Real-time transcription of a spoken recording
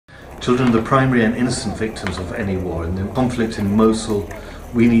Children are the primary and innocent victims of any war. In the conflict in Mosul,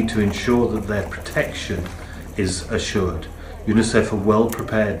 we need to ensure that their protection is assured. UNICEF are well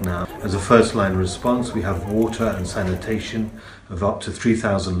prepared now. As a first line response, we have water and sanitation of up to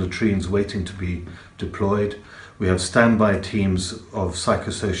 3,000 latrines waiting to be deployed. We have standby teams of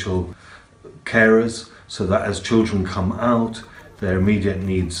psychosocial carers so that as children come out, their immediate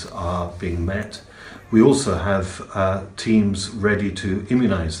needs are being met. We also have teams ready to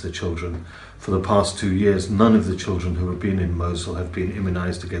immunize the children. For the past 2 years, none of the children who have been in Mosul have been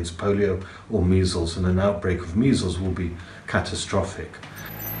immunized against polio or measles, and an outbreak of measles will be catastrophic.